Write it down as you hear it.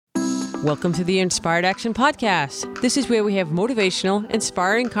Welcome to the Inspired Action Podcast. This is where we have motivational,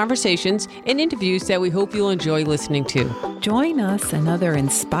 inspiring conversations and interviews that we hope you'll enjoy listening to. Join us and other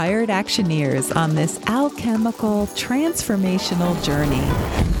inspired actioneers on this alchemical, transformational journey.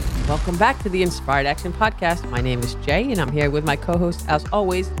 Welcome back to the Inspired Action Podcast. My name is Jay, and I'm here with my co-host, as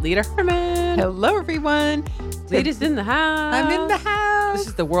always, Lita Herman. Hello, everyone. Lita's in the house. I'm in the house. This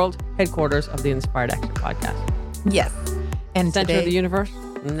is the world headquarters of the Inspired Action Podcast. Yes. And Center of the universe?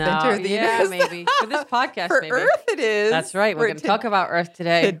 No, Center of the universe. Maybe. For this podcast, For maybe. Earth it is. That's right. We're going to talk about Earth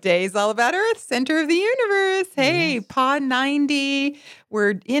today. Today's all about Earth, center of the universe. Hey, yes. Pod 90.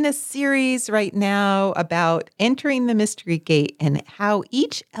 We're in a series right now about entering the mystery gate and how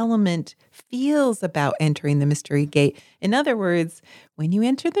each element feels about entering the mystery gate. In other words, when you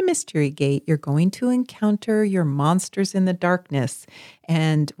enter the mystery gate, you're going to encounter your monsters in the darkness.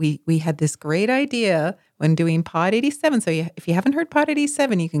 And we had this great idea when doing Pod 87. So if you haven't heard Pod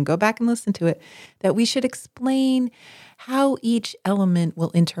 87, you can go back and listen to it, that we should explain how each element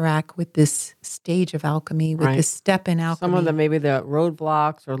will interact with this stage of alchemy, with this step in alchemy. Some of them, maybe the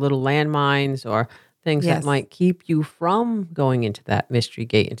roadblocks or little landmines or things that might keep you from going into that mystery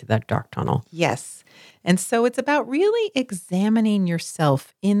gate, into that dark tunnel. Yes. And so it's about really examining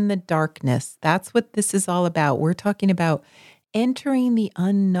yourself in the darkness. That's what this is all about. We're talking about entering the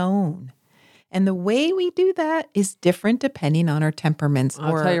unknown. And the way we do that is different depending on our temperaments.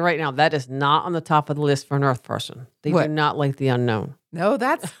 I'll tell you right now, that is not on the top of the list for an Earth person. They do not like the unknown. No,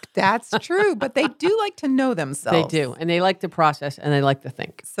 that's true. But they do like to know themselves. They do. And they like to process and they like to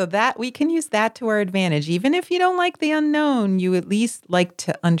think. So that we can use that to our advantage. Even if you don't like the unknown, you at least like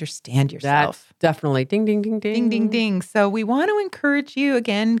to understand yourself. That's definitely. Ding, ding, ding, ding. Ding, ding, ding. So we want to encourage you,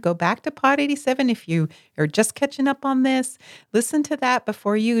 again, go back to Pod 87 if you are just catching up on this. Listen to that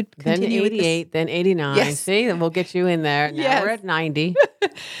before you continue. Then 88, then 89. Yes. See, and we'll get you in there. Now we're at 90.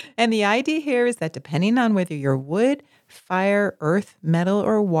 And the idea here is that depending on whether you're wood, fire, earth, metal,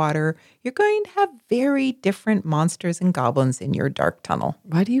 or water, you're going to have very different monsters and goblins in your dark tunnel.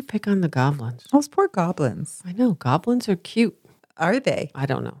 Why do you pick on the goblins? Those poor goblins. I know. Goblins are cute. Are they? I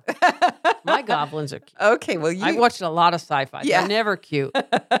don't know. My goblins are cute. Okay, well, I've watched a lot of sci-fi. Yeah. They're never cute.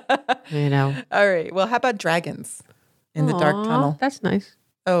 You know. All right. Well, how about dragons in the dark tunnel? That's nice.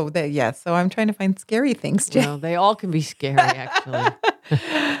 Oh, so I'm trying to find scary things, Jay. Well, they all can be scary, actually.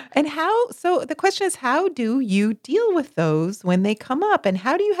 And so the question is, how do you deal with those when they come up? And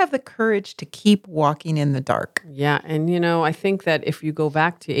how do you have the courage to keep walking in the dark? Yeah. And, I think that if you go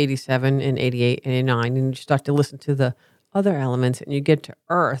back to 87 and 88 and 89 and you start to listen to the other elements and you get to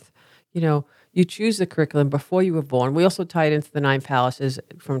Earth, you choose the curriculum before you were born. We also tie it into the 9 palaces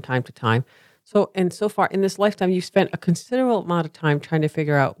from time to time. So far in this lifetime, you've spent a considerable amount of time trying to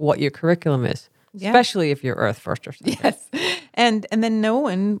figure out what your curriculum is, especially if you're Earth first or something. Yes. And then no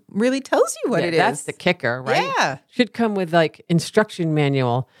one really tells you what it is. That's the kicker, right? Yeah. Should come with like instruction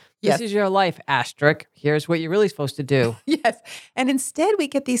manual. This Yes. is your life, asterisk. Here's what you're really supposed to do. Yes. And instead we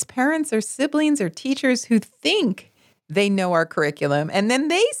get these parents or siblings or teachers who think they know our curriculum. And then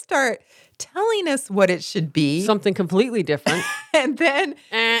they start telling us what it should be. Something completely different. And then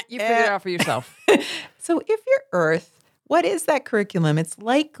you figure it out for yourself. So if you're Earth, what is that curriculum? It's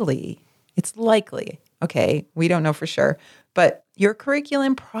likely, okay, we don't know for sure, but your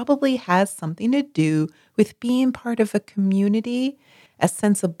curriculum probably has something to do with being part of a community, a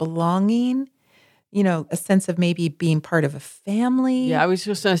sense of belonging, a sense of maybe being part of a family. Yeah, I was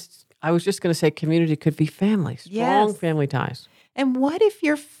just going to say community could be family, strong family ties. And what if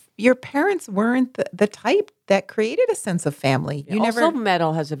your parents weren't the type that created a sense of family? Also,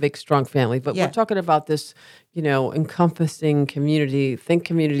 metal has a big, strong family, but we're talking about this, encompassing community. Think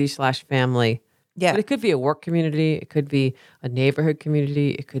community/family. Yeah, but it could be a work community. It could be a neighborhood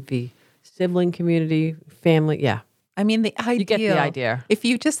community. It could be sibling community, family. Yeah, I mean the idea. You get the idea. If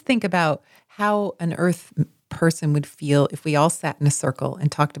you just think about how an Earth person would feel if we all sat in a circle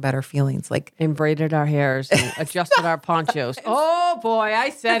and talked about our feelings, and braided our hairs and adjusted our ponchos. Oh boy, I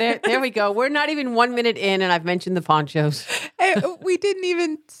said it. There we go. We're not even 1 minute in and I've mentioned the ponchos. We didn't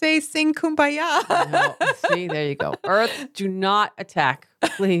even say sing kumbaya. No. See, there you go. Earth, do not attack,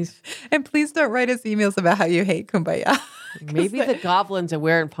 please. And please don't write us emails about how you hate kumbaya. Maybe the goblins are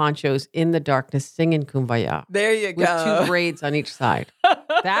wearing ponchos in the darkness singing kumbaya. There you go. With 2 braids on each side.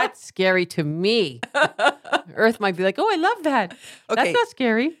 That's scary to me. Earth might be like, oh, I love that. Okay. That's not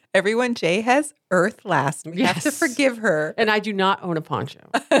scary. Everyone, Jay has Earth last. We have to forgive her. And I do not own a poncho.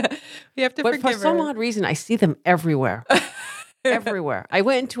 We have to forgive her. But for some odd reason, I see them everywhere. Everywhere. I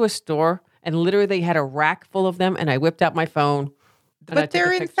went into a store and literally they had a rack full of them and I whipped out my phone And I But take a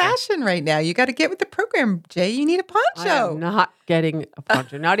they're in picture. fashion right now. You got to get with the program, Jay. You need a I poncho. am not getting a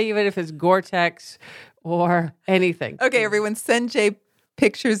poncho, not even if it's Gore-Tex or anything. Okay, everyone, send Jay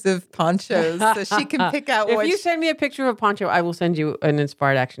pictures of ponchos so she can pick out If what. you send me a picture of a poncho, I will send you an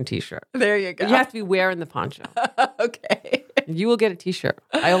Inspired Action t-shirt. There you go. But you have to be wearing the poncho. Okay. You will get a t-shirt.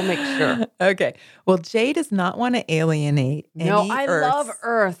 I will make sure. Okay. Well, Jay does not want to alienate No, any I Earths. love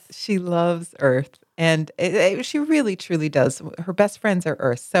Earth. She loves Earth. And she really, truly does. Her best friends are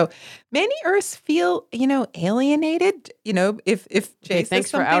Earth. So many Earths feel, alienated. If Jay Okay, says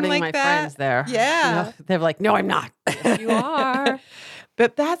thanks for something outing like my that. friends there. Yeah. No, they're like, no, I'm not. Yes, you are.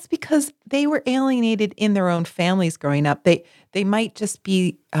 But that's because they were alienated in their own families growing up. They might just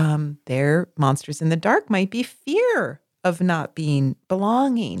be their monsters in the dark might be fear of not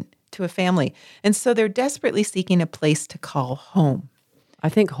belonging to a family. And so they're desperately seeking a place to call home. I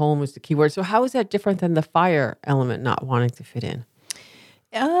think home is the key word. So how is that different than the fire element not wanting to fit in?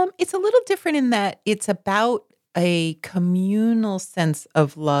 It's a little different in that it's about a communal sense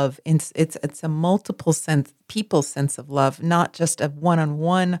of love. It's a multiple people's sense of love, not just a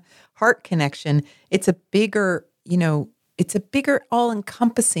one-on-one heart connection. It's a bigger,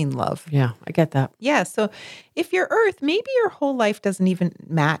 all-encompassing love. Yeah, I get that. Yeah. So if you're Earth, maybe your whole life doesn't even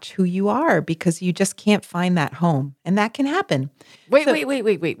match who you are because you just can't find that home. And that can happen.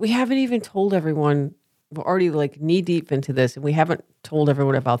 Wait. We haven't even told everyone. We're already like knee deep into this, and we haven't told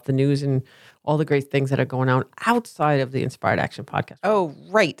everyone about the news and all the great things that are going on outside of the Inspired Action podcast. Oh,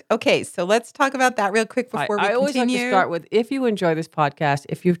 right. Okay. So let's talk about that real quick before we I always continue. like to start with, if you enjoy this podcast,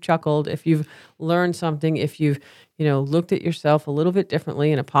 if you've chuckled, if you've learned something, if you've looked at yourself a little bit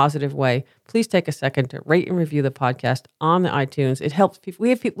differently in a positive way, please take a second to rate and review the podcast on the iTunes. It helps people.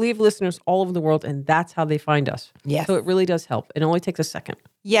 We have listeners all over the world, and that's how they find us. Yes. So it really does help. It only takes a second.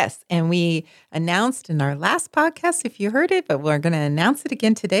 Yes. And we announced in our last podcast, if you heard it, but we're going to announce it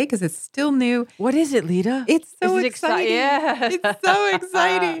again today because it's still new. What is it, Lita? It's so Is it exciting. Yeah. It's so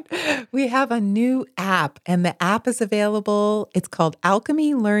exciting. We have a new app, and the app is available. It's called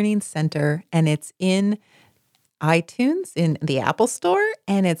Alchemy Learning Center, and it's in iTunes, in the Apple Store,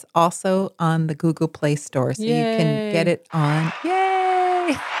 and it's also on the Google Play Store. So you can get it on.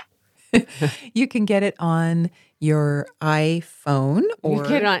 Yay! You can get it on your iPhone or You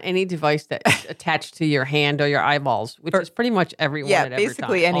get it on any device that's attached to your hand or your eyeballs, which is pretty much everyone at every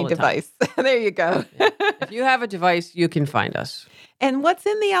basically time, all any the time. device. There you go. If you have a device, you can find us. And what's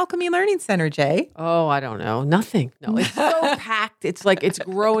in the Alchemy Learning Center, Jay? Oh, I don't know. Nothing. No, it's so packed. It's like it's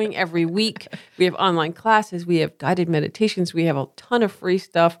growing every week. We have online classes. We have guided meditations. We have a ton of free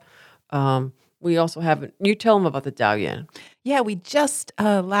stuff. We also have, you tell them about the Daoyan. Yeah, we just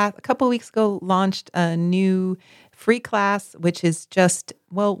a couple of weeks ago launched a new free class, which is just,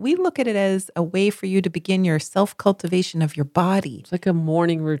 we look at it as a way for you to begin your self-cultivation of your body. It's like a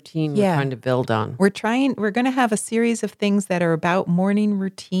morning routine we're trying to build on. We're going to have a series of things that are about morning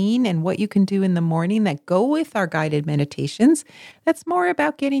routine and what you can do in the morning that go with our guided meditations. That's more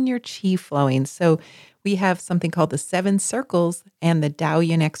about getting your chi flowing. So we have something called the 7 circles and the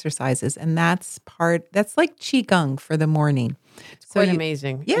Daoyan exercises. And that's like Qigong for the morning. It's quite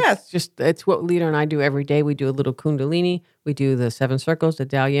amazing. Yeah. It's what Lita and I do every day. We do a little Kundalini. We do the 7 circles, the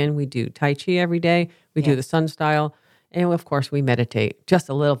Daoyan. We do Tai Chi every day. We do the sun style. And of course, we meditate just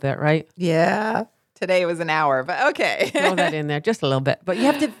a little bit, right? Yeah. Today was an hour, but okay. Throw that in there just a little bit. But you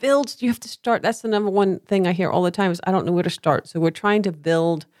have to build, you have to start. That's the number one thing I hear all the time is I don't know where to start. So we're trying to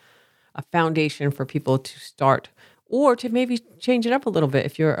build a foundation for people to start or to maybe change it up a little bit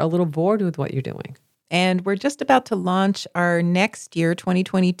if you're a little bored with what you're doing. And we're just about to launch our next year,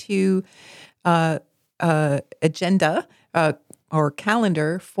 2022 agenda or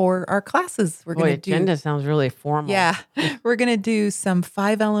calendar for our classes. We're going to do agenda sounds really formal. Yeah, we're going to do some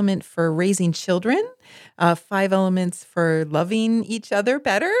 5-element for raising children, 5 elements for loving each other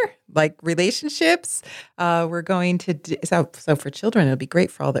better, like relationships. We're going to do, so for children, it'll be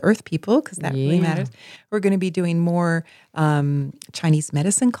great for all the earth people because that really matters. We're going to be doing more Chinese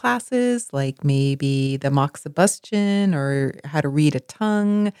medicine classes, like maybe the moxibustion or how to read a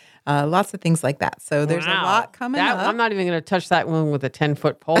tongue, lots of things like that. So there's a lot coming up. I'm not even going to touch that one with a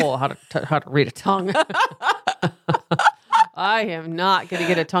 10-foot pole, how to read a tongue. I am not going to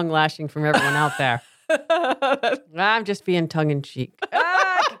get a tongue lashing from everyone out there. I'm just being tongue-in-cheek.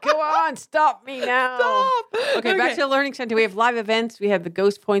 Go on, stop me now. Stop. Okay, back to the Learning Center. We have live events. We have the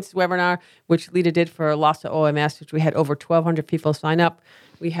Ghost Points webinar, which Lita did for Lhasa OMS, which we had over 1,200 people sign up.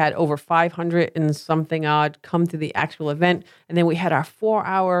 We had over 500 and something odd come to the actual event. And then we had our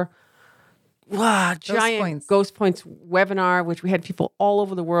 4-hour giant Ghost Points webinar, which we had people all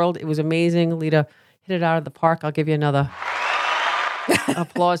over the world. It was amazing. Lita hit it out of the park. I'll give you another.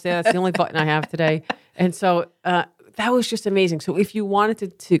 Applause there. That's the only button I have today. And so that was just amazing. So if you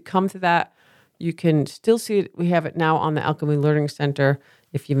wanted to come to that, you can still see it. We have it now on the Alchemy Learning Center.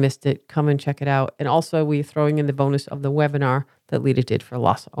 If you missed it, come and check it out. And also, we're throwing in the bonus of the webinar that Lita did for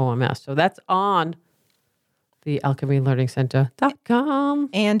Lost OMS. So that's on the alchemylearningcenter.com.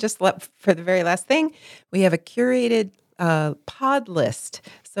 And just for the very last thing, we have a curated pod list.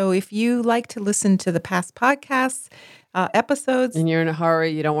 So if you like to listen to the past podcasts, episodes. And you're in a hurry,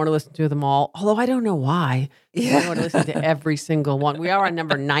 you don't want to listen to them all. Although I don't know why. You don't want to listen to every single one. We are on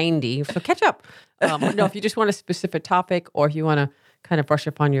number 90, so catch up. No, if you just want a specific topic, or if you want to kind of brush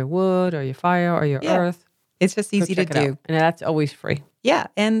up on your wood or your fire or your earth. It's just easy to do. And that's always free. Yeah.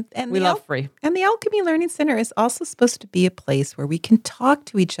 And we love free. And the Alchemy Learning Center is also supposed to be a place where we can talk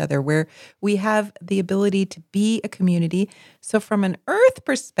to each other, where we have the ability to be a community. So from an earth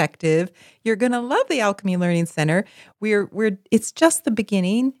perspective, you're going to love the Alchemy Learning Center. It's just the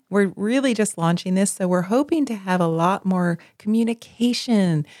beginning. We're really just launching this. So we're hoping to have a lot more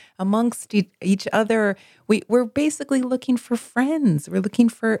communication amongst each other. We're basically looking for friends. We're looking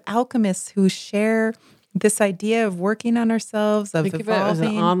for alchemists who share this idea of working on ourselves, of Think evolving. of it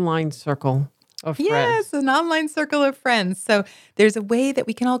as an online circle of friends. Yes, an online circle of friends. So there's a way that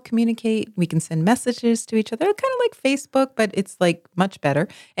we can all communicate. We can send messages to each other, kind of like Facebook, but it's like much better.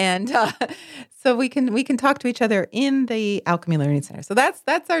 And so we can talk to each other in the Alchemy Learning Center. So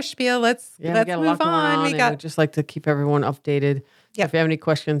that's our spiel. Let's we got a lot move going on. We We'd just like to keep everyone updated. Yep. If you have any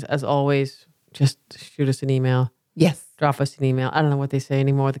questions, as always, just shoot us an email. Yes. Drop us an email. I don't know what they say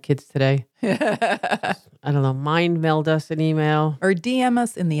anymore, the kids today. I don't know. Mind meld us an email. Or DM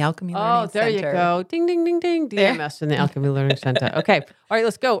us in the Alchemy Learning Center. Oh, there you go. Ding, ding, ding, ding. DM us in the Alchemy Learning Center. Okay. All right,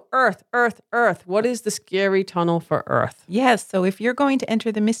 let's go. Earth, Earth, Earth. What is the scary tunnel for Earth? Yes. So if you're going to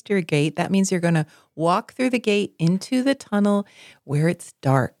enter the Mystery Gate, that means you're going to walk through the gate into the tunnel where it's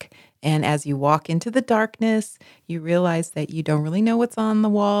dark. And as you walk into the darkness, you realize that you don't really know what's on the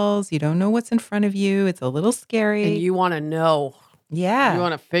walls. You don't know what's in front of you. It's a little scary. And you want to know. Yeah. You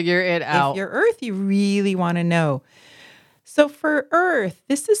want to figure it out. If you're Earth, you really want to know. So for Earth,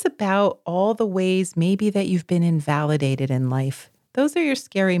 this is about all the ways maybe that you've been invalidated in life. Those are your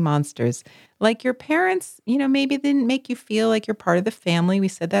scary monsters. Like your parents, maybe didn't make you feel like you're part of the family. We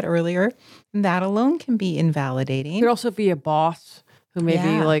said that earlier. And that alone can be invalidating. It could also be a boss who maybe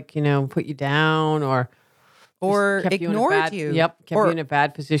put you down or ignored you. Yep, kept you in a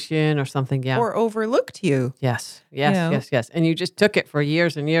bad position or something. Yeah, or overlooked you. Yes, yes, and you just took it for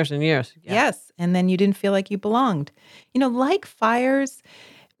years and years and years. Yeah. Yes, and then you didn't feel like you belonged. Like fires.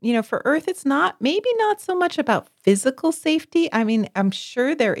 For Earth, it's maybe not so much about physical safety. I mean, I'm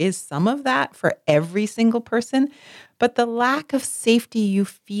sure there is some of that for every single person, but the lack of safety you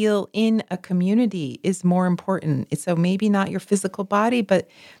feel in a community is more important. So maybe not your physical body, but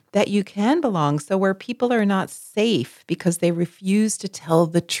that you can belong. So where people are not safe because they refuse to tell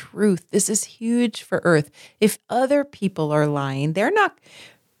the truth. This is huge for Earth. If other people are lying, they're not,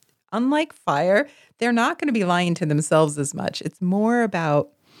 unlike fire, they're not going to be lying to themselves as much. It's more about,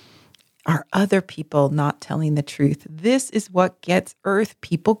 are other people not telling the truth? This is what gets Earth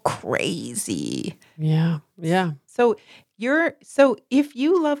people crazy. Yeah. So if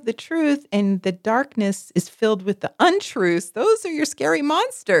you love the truth and the darkness is filled with the untruths, those are your scary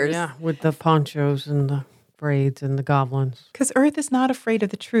monsters. Yeah, with the ponchos and the braids and the goblins. Because Earth is not afraid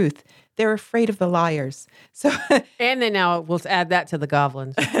of the truth. They're afraid of the liars. So and then now we'll add that to the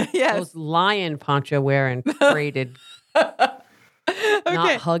goblins. Yes. Those lion poncho wearing braided. Okay.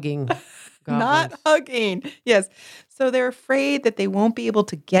 Not hugging. Not hugging. Yes. So they're afraid that they won't be able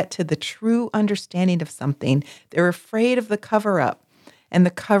to get to the true understanding of something. They're afraid of the cover up and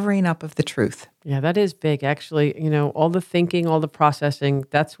the covering up of the truth. Yeah, that is big. Actually, all the thinking, all the processing,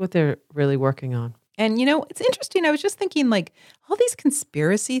 that's what they're really working on. And, it's interesting. I was just thinking, like, all these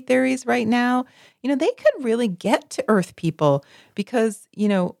conspiracy theories right now, they could really get to Earth people because,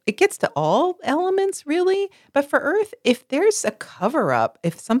 it gets to all elements, really. But for Earth, if there's a cover up,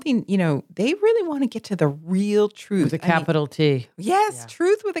 if something, they really want to get to the real truth. With a capital T. Yes, yeah.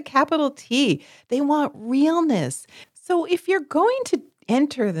 Truth with a capital T. They want realness. So if you're going to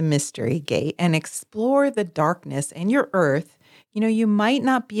enter the Mystery Gate and explore the darkness and your Earth, you might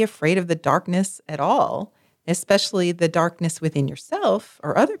not be afraid of the darkness at all, especially the darkness within yourself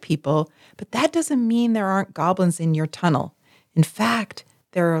or other people, but that doesn't mean there aren't goblins in your tunnel. In fact,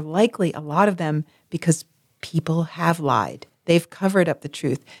 there are likely a lot of them because people have lied. They've covered up the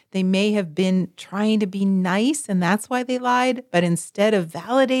truth. They may have been trying to be nice, and that's why they lied, but instead of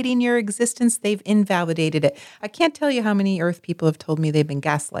validating your existence, they've invalidated it. I can't tell you how many Earth people have told me they've been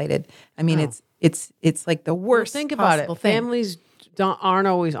gaslighted. I mean, It's like the worst. Think about it. Thing. Families aren't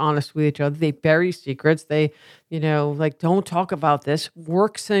always honest with each other. They bury secrets. They, like, don't talk about this.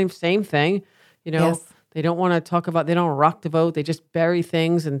 Work, same thing. Yes. They don't want to talk about, they don't rock the boat. They just bury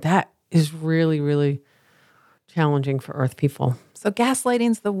things. And that is really, really challenging for Earth people. So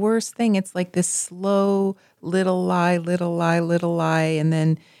gaslighting's the worst thing. It's like this slow little lie, little lie, little lie, and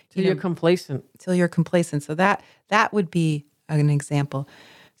then You're complacent. till you're complacent. So that would be an example.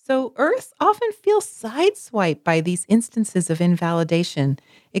 So Earth often feels sideswiped by these instances of invalidation.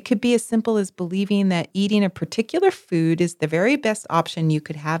 It could be as simple as believing that eating a particular food is the very best option you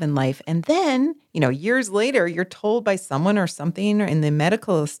could have in life. And then, years later, you're told by someone or something in the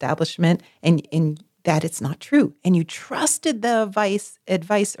medical establishment and that it's not true. And you trusted the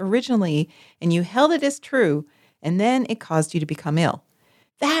advice originally and you held it as true. And then it caused you to become ill.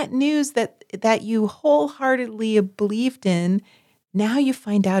 That news that you wholeheartedly believed in, now you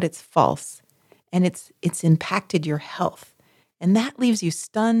find out it's false and it's impacted your health. And that leaves you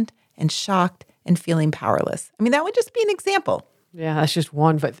stunned and shocked and feeling powerless. I mean, that would just be an example. Yeah, that's just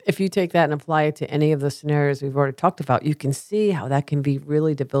one. But if you take that and apply it to any of the scenarios we've already talked about, you can see how that can be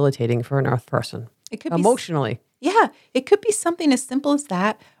really debilitating for an Earth person. It could emotionally. Yeah, it could be something as simple as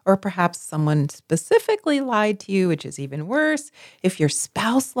that, or perhaps someone specifically lied to you, which is even worse. If your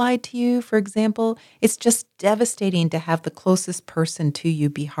spouse lied to you, for example, it's just devastating to have the closest person to you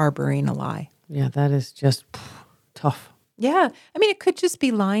be harboring a lie. Yeah, that is just tough. Yeah. I mean, it could just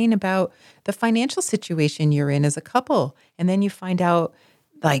be lying about the financial situation you're in as a couple. And then you find out,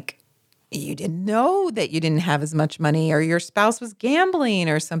 like, you didn't know that you didn't have as much money or your spouse was gambling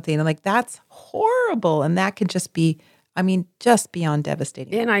or something. And like, that's horrible. And that could just be, just beyond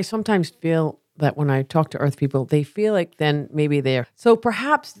devastating. And I sometimes feel that when I talk to Earth people, they feel like then maybe they're, so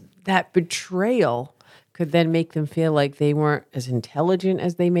perhaps that betrayal could then make them feel like they weren't as intelligent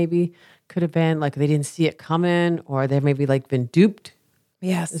as they maybe could have been, like they didn't see it coming, or they maybe like been duped.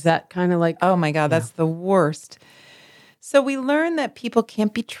 Yes. Is that kind of like, oh my God, that's the worst. So we learn that people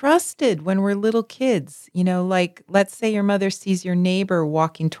can't be trusted when we're little kids. Like, let's say your mother sees your neighbor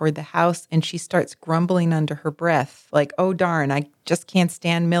walking toward the house and she starts grumbling under her breath, like, oh, darn, I just can't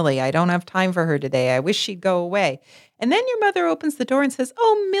stand Millie. I don't have time for her today. I wish she'd go away. And then your mother opens the door and says,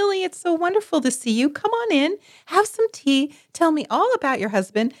 oh, Millie, it's so wonderful to see you. Come on in, have some tea. Tell me all about your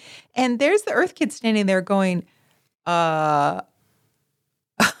husband. And there's the Earth kid standing there going,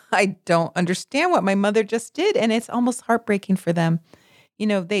 I don't understand what my mother just did. And it's almost heartbreaking for them.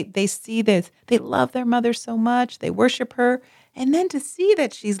 They see this. They love their mother so much. They worship her. And then to see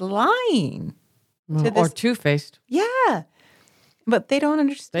that she's lying. or two-faced. Yeah. But they don't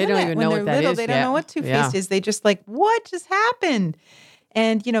understand. They don't even know what that is They don't yet. know what two-faced is. They just like, what just happened?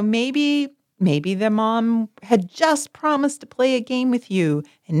 And, maybe the mom had just promised to play a game with you.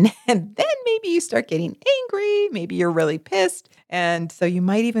 And then maybe you start getting angry. Maybe you're really pissed. And so you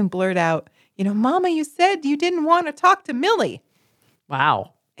might even blurt out, Mama, you said you didn't want to talk to Millie.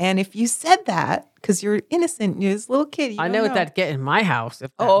 Wow. And if you said that, because you're innocent, you're this little kid. I know what that'd get in my house.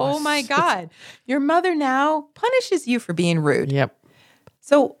 If that Oh was. my God. Your mother now punishes you for being rude. Yep.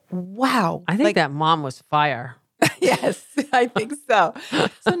 So, wow. I think that mom was fire. Yes, I think so.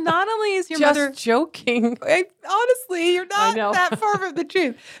 So not only is your Just mother joking. honestly, you're I not know. that far from the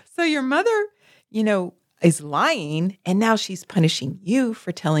truth. So your mother, is lying, and now she's punishing you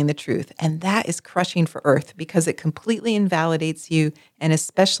for telling the truth. And that is crushing for Earth because it completely invalidates you and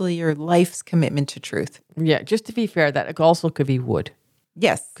especially your life's commitment to truth. Yeah, just to be fair, that also could be wood,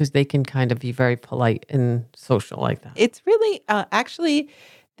 Yes. because they can kind of be very polite and social like that. It's really, actually,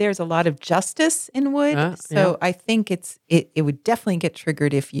 there's a lot of justice in wood. So I think it would definitely get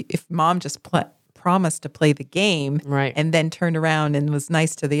triggered if mom just promised to play the game Right. and then turned around and was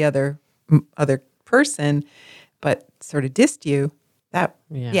nice to the other person, but sort of dissed you. That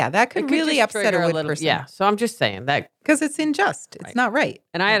could really just upset trigger a wood person. Yeah, so I'm just saying that. Because it's unjust. It's not right.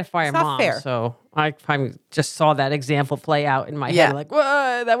 And I had a fire It's not mom, fair. so I probably just saw that example play out in my Yeah. head. Like,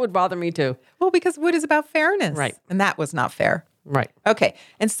 whoa, that would bother me too. Well, because wood is about fairness. Right. And that was not fair. Right. Okay.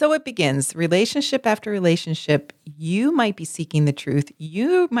 And so it begins, relationship after relationship. You might be seeking the truth.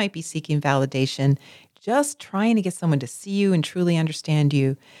 You might be seeking validation, just trying to get someone to see you and truly understand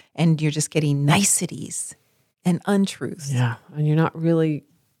you. And you're just getting niceties and untruths. Yeah, and you're not really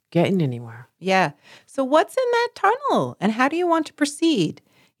getting anywhere. Yeah. So what's in that tunnel and how do you want to proceed?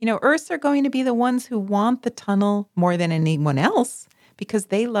 Earths are going to be the ones who want the tunnel more than anyone else because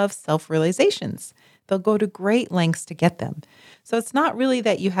they love self-realizations. They'll go to great lengths to get them. So it's not really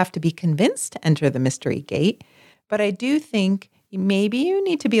that you have to be convinced to enter the mystery gate, but I do think maybe you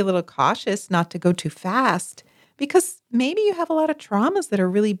need to be a little cautious not to go too fast because maybe you have a lot of traumas that are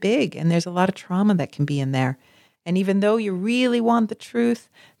really big and there's a lot of trauma that can be in there. And even though you really want the truth,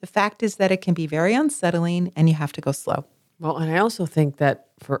 the fact is that it can be very unsettling and you have to go slow. Well, and I also think that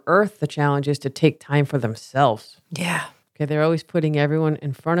for Earth, the challenge is to take time for themselves. Yeah. Okay, they're always putting everyone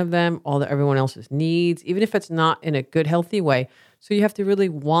in front of them, everyone else's needs, even if it's not in a good, healthy way. So you have to really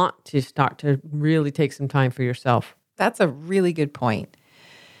want to start to really take some time for yourself. That's a really good point.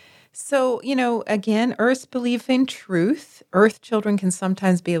 So, again, Earth's belief in truth. Earth children can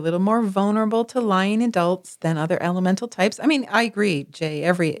sometimes be a little more vulnerable to lying adults than other elemental types. I mean, I agree, Jay.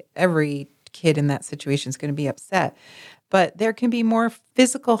 Every kid in that situation is going to be upset. But there can be more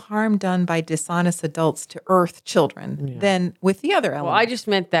physical harm done by dishonest adults to Earth children than with the other elements. Well, I just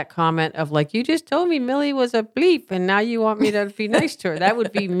meant that comment of like, you just told me Millie was a bleep and now you want me to be nice to her. That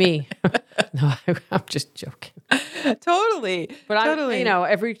would be me. No, I'm just joking. Totally. But totally.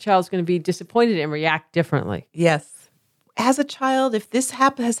 Every child's going to be disappointed and react differently. Yes. As a child, if this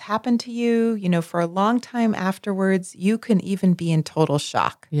has happened to you, for a long time afterwards, you can even be in total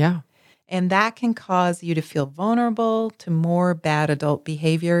shock. Yeah. And that can cause you to feel vulnerable to more bad adult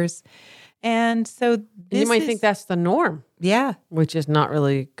behaviors. And so you might think that's the norm. Yeah. Which is not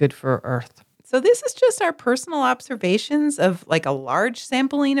really good for Earth. So this is just our personal observations of like a large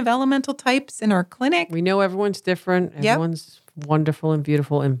sampling of elemental types in our clinic. We know everyone's different. Everyone's wonderful and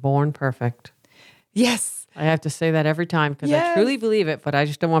beautiful and born perfect. Yes. I have to say that every time because I truly believe it, but I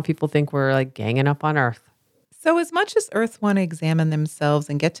just don't want people to think we're like ganging up on Earth. So as much as Earth want to examine themselves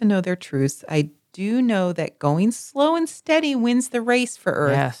and get to know their truths, I do know that going slow and steady wins the race for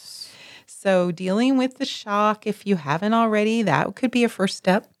Earth. Yes. So dealing with the shock, if you haven't already, that could be a first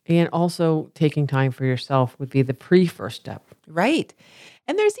step. And also taking time for yourself would be the first step. Right.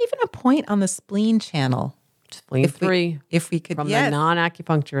 And there's even a point on the spleen channel. Spleen 3. If we could, from the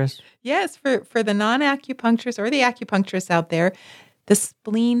non-acupuncturist. Yes, for the non-acupuncturists or the acupuncturists out there, the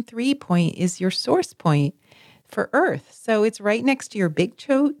spleen 3 point is your source point for Earth. So it's right next to your big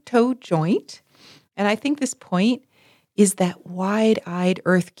toe joint. And I think this point is that wide-eyed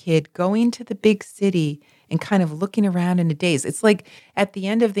Earth kid going to the big city and kind of looking around in a daze. It's like at the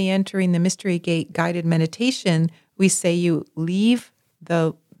end of the Entering the Mystery Gate guided meditation, we say you leave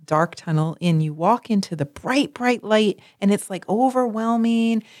the dark tunnel and you walk into the bright, bright light, and it's like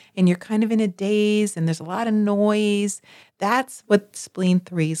overwhelming and you're kind of in a daze and there's a lot of noise. That's what spleen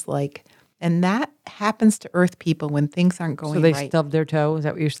 3 is like. And that happens to Earth people when things aren't going right. So they stub their toe? Is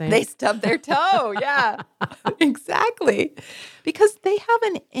that what you're saying? They stub their toe. Yeah, exactly. Because they have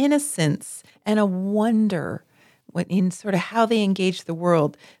an innocence and a wonder in sort of how they engage the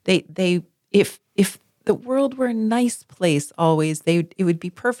world. If the world were a nice place always, it would be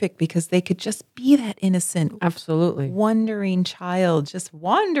perfect because they could just be that innocent, absolutely wondering child, just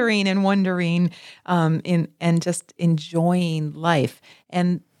wandering and wondering, and just enjoying life.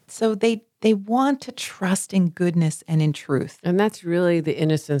 And so they want to trust in goodness and in truth. And that's really the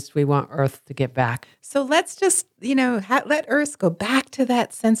innocence we want Earth to get back. So let's just, let Earth go back to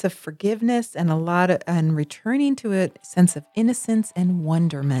that sense of forgiveness and returning to a sense of innocence and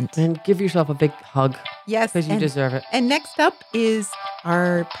wonderment. And give yourself a big hug. Yes. Because you deserve it. And next up is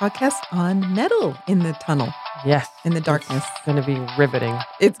our podcast on metal in the tunnel. Yes. In the darkness. It's going to be riveting.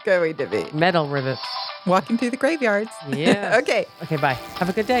 It's going to be. Metal rivets. Walking through the graveyards. Yeah. Okay. Okay, bye. Have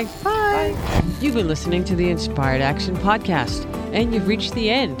a good day. Bye. You've been listening to the Inspired Action Podcast, and you've reached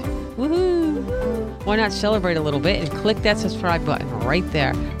the end. Woohoo! Why not celebrate a little bit and click that subscribe button right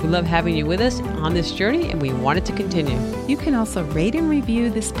there. We love having you with us on this journey, and we want it to continue. You can also rate and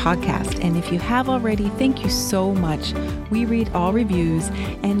review this podcast, and if you have already, thank you so much. We read all reviews,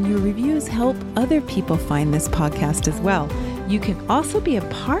 and your reviews help other people find this podcast as well. You can also be a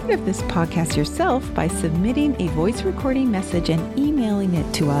part of this podcast yourself by submitting a voice recording message and emailing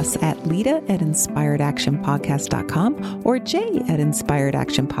it to us at Lita@inspiredactionpodcast.com or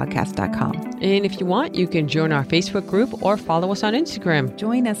Jay@inspiredactionpodcast.com. And if you want, you can join our Facebook group or follow us on Instagram.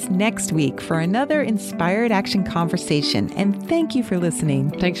 Join us next week for another Inspired Action conversation. And thank you for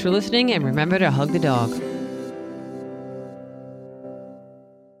listening. Thanks for listening, and remember to hug the dog.